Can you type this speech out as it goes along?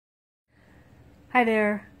Hi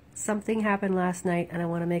there. Something happened last night and I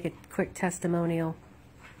want to make a quick testimonial.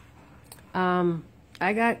 I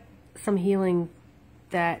got some healing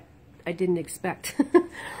that I didn't expect.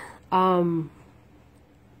 I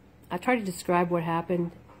tried to describe what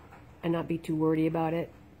happened and not be too wordy about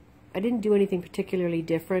it. I didn't do anything particularly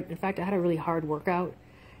different. In fact, I had a really hard workout,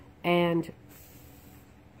 and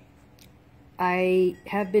I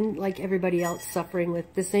have been, like everybody else, suffering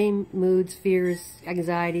with the same moods, fears,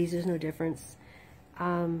 anxieties. There's no difference.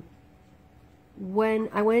 When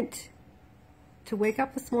I went to wake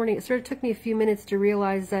up this morning, it sort of took me a few minutes to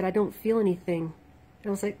realize that I don't feel anything. And I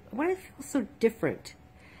was like, why do I feel so different?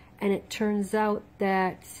 And it turns out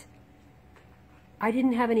that I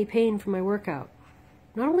didn't have any pain from my workout.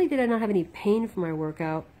 Not only did I not have any pain from my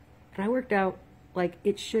workout, but I worked out like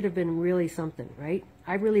it should have been really something, right?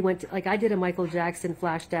 I really went to, like, I did a Michael Jackson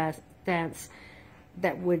flash dance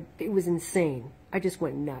it was insane. I just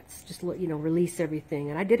went nuts, just, release everything.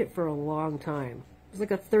 And I did it for a long time. It was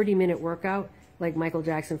like a 30-minute workout, like Michael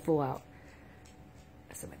Jackson full out.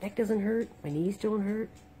 I said, my neck doesn't hurt, my knees don't hurt.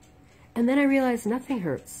 And then I realized nothing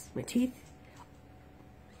hurts. My teeth,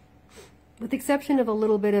 with the exception of a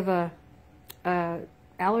little bit of a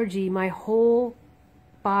allergy, my whole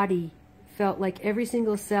body felt like every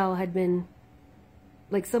single cell had been,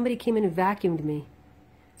 like somebody came in and vacuumed me.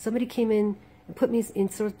 Somebody came in and put me in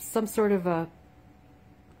some sort of a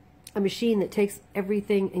machine that takes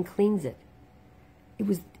everything and cleans it.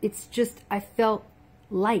 It's just, I felt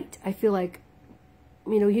light. I feel like,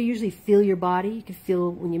 you usually feel your body. You can feel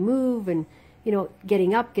when you move and,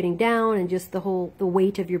 getting up, getting down, and just the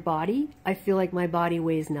weight of your body. I feel like my body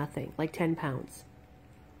weighs nothing, like 10 pounds.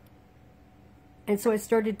 And so I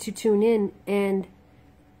started to tune in, and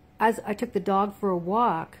as I took the dog for a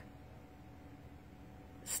walk,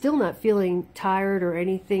 still not feeling tired or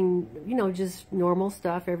anything, just normal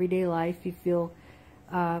stuff, everyday life. You feel,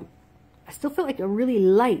 I still felt like I'm really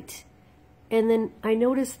light. And then I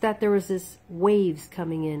noticed that there was this waves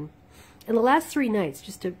coming in. And the last 3 nights,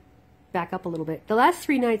 just to back up a little bit, the last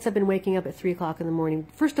 3 nights I've been waking up at 3 o'clock in the morning.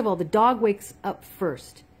 First of all, the dog wakes up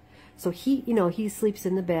first. So he sleeps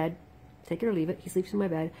in the bed. Take it or leave it. He sleeps in my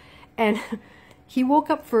bed. And he woke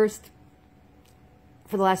up first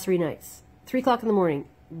for the last 3 nights. 3 o'clock in the morning,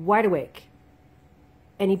 wide awake.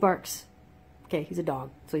 And he barks. Okay, he's a dog,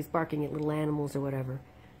 so he's barking at little animals or whatever.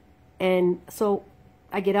 And so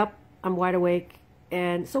I get up, I'm wide awake,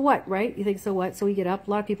 and so what, right? You think, so what? So we get up.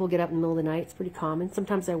 A lot of people get up in the middle of the night. It's pretty common.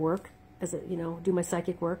 Sometimes I work, do my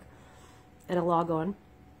psychic work, and I log on.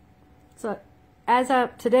 So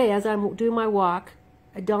today, as I'm doing my walk,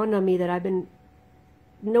 it dawned on me that I've been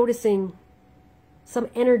noticing some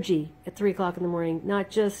energy at 3 o'clock in the morning, not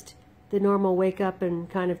just the normal wake up and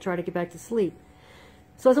kind of try to get back to sleep.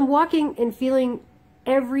 So as I'm walking and feeling,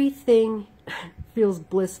 everything feels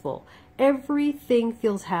blissful. Everything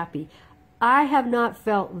feels happy. I have not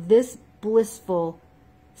felt this blissful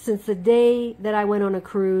since the day that I went on a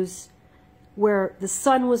cruise, where the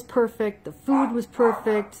sun was perfect, the food was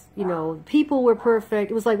perfect, people were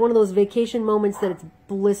perfect. It was like one of those vacation moments that it's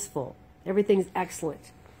blissful. Everything's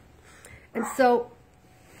excellent. And so,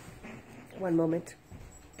 one moment.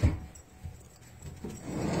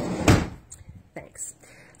 Thanks.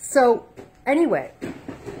 So, anyway,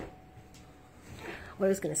 what I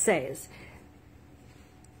was going to say is,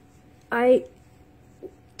 I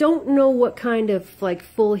don't know what kind of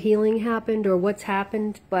full healing happened or what's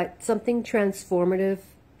happened, but something transformative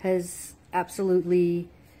has absolutely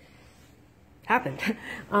happened.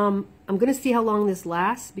 I'm going to see how long this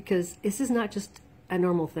lasts, because this is not just a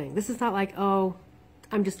normal thing. This is not like, oh,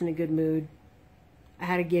 I'm just in a good mood. I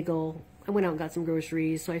had a giggle. I went out and got some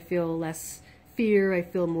groceries, so I feel less fear. I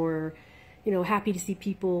feel more, happy to see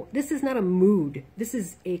people. This is not a mood. This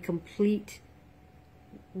is a complete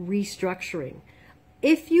restructuring.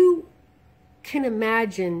 If you can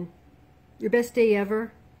imagine your best day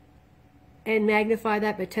ever and magnify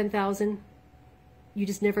that by 10,000, you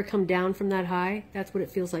just never come down from that high. That's what it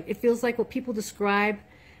feels like. It feels like what people describe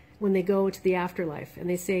when they go to the afterlife, and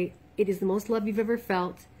they say, it is the most love you've ever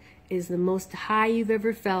felt, it is the most high you've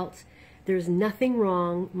ever felt. There's nothing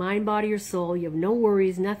wrong, mind, body, or soul. You have no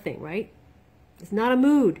worries, nothing, right? It's not a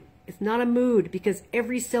mood. It's not a mood, because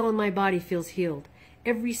every cell in my body feels healed.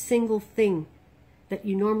 Every single thing that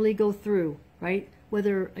you normally go through, right?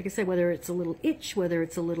 Whether, like I said, whether it's a little itch, whether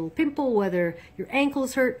it's a little pimple, whether your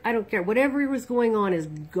ankles hurt, I don't care. Whatever was going on is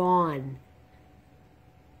gone.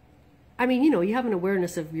 I mean, you have an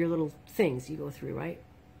awareness of your little things you go through, right?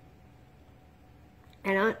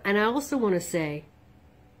 And I also want to say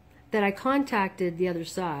that I contacted the other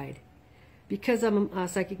side because I'm a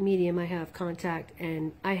psychic medium, I have contact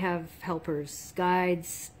and I have helpers,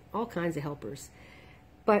 guides, all kinds of helpers.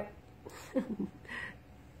 But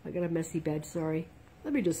I got a messy bed, sorry.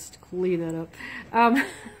 Let me just clean that up.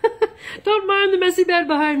 Don't mind the messy bed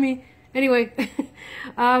behind me. Anyway,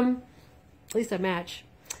 at least I match.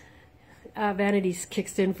 Vanity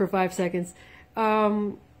kicks in for 5 seconds.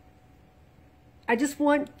 I just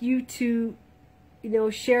want you to,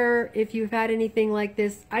 share if you've had anything like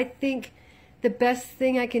this. I think the best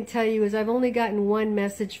thing I can tell you is I've only gotten one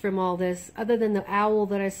message from all this, other than the owl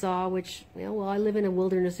that I saw, which, well, I live in a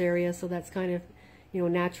wilderness area, so that's kind of,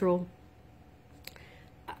 natural.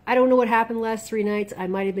 I don't know what happened the last 3 nights. I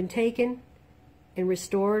might have been taken and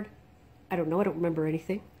restored. I don't know. I don't remember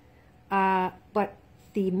anything. But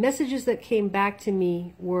the messages that came back to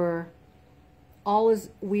me were,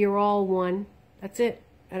 we are all one. That's it.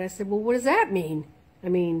 And I said, well, what does that mean? I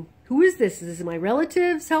mean, who is this? Is this my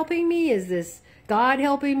relatives helping me? Is this God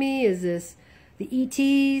helping me? Is this the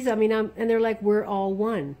ETs? I mean, and they're like, we're all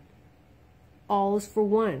one. All is for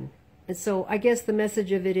one. And so I guess the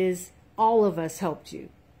message of it is all of us helped you.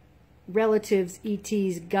 Relatives,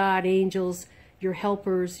 ETs, God, angels, your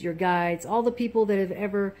helpers, your guides, all the people that have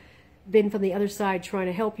ever been from the other side trying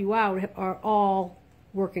to help you out are all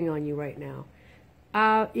working on you right now.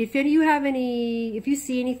 If you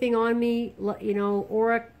see anything on me,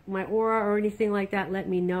 my aura or anything like that, let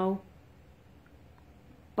me know.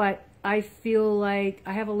 But I feel like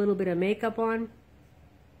I have a little bit of makeup on.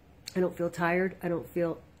 I don't feel tired. I don't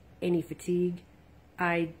feel any fatigue.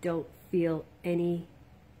 I don't feel any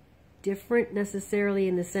different necessarily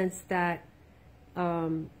in the sense that,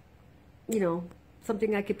 something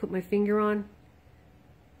I could put my finger on.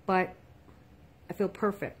 But I feel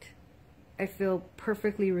perfect. I feel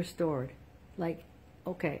perfectly restored. Like,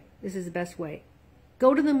 okay, this is the best way.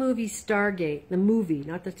 Go to the movie Stargate, the movie,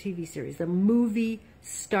 not the TV series, the movie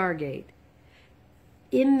Stargate.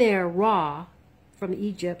 In there, Ra, from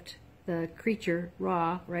Egypt, the creature,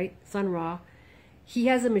 Ra, right? Sun Ra, he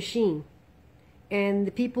has a machine. And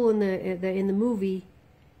the people in the movie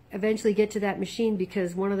eventually get to that machine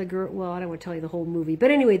because one of the girls, well, I don't want to tell you the whole movie, but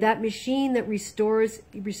anyway, that machine that restores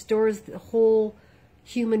the whole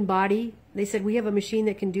human body. They said, we have a machine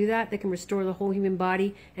that can do that, that can restore the whole human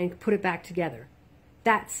body and put it back together.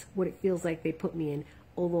 That's what it feels like they put me in.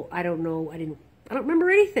 Although I don't know, I don't remember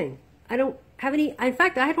anything. I don't have any, in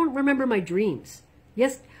fact, I don't remember my dreams.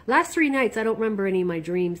 Yes, last 3 nights, I don't remember any of my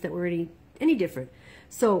dreams that were any different.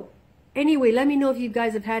 So anyway, let me know if you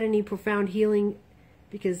guys have had any profound healing,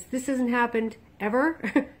 because this hasn't happened ever.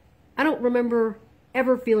 I don't remember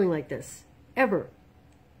ever feeling like this, ever.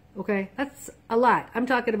 Okay, that's a lot. I'm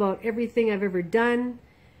talking about everything I've ever done.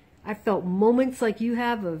 I felt moments like you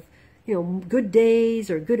have of, good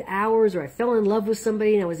days or good hours, or I fell in love with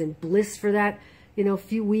somebody and I was in bliss for that,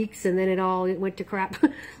 few weeks, and then it went to crap.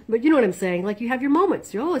 But you know what I'm saying? Like, you have your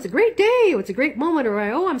moments. Oh, it's a great day. It's a great moment. Or,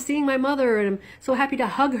 oh, I'm seeing my mother and I'm so happy to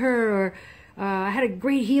hug her. Or I had a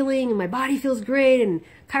great healing and my body feels great and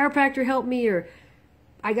chiropractor helped me. Or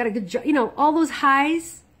I got a good job. All those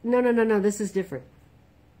highs. No. This is different.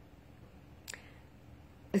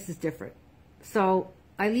 This is different. So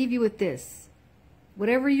I leave you with this.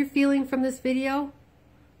 Whatever you're feeling from this video,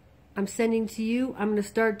 I'm sending to you. I'm going to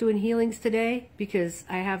start doing healings today because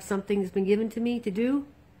I have something that's been given to me to do,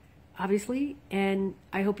 obviously, and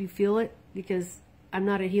I hope you feel it, because I'm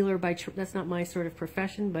not a healer that's not my sort of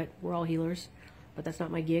profession, but we're all healers, but that's not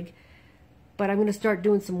my gig. But I'm going to start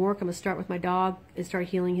doing some work. I'm going to start with my dog and start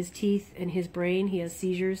healing his teeth and his brain. He has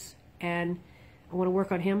seizures, and I want to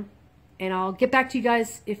work on him. And I'll get back to you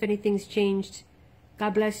guys if anything's changed.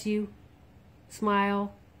 God bless you.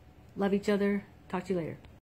 Smile. Love each other. Talk to you later.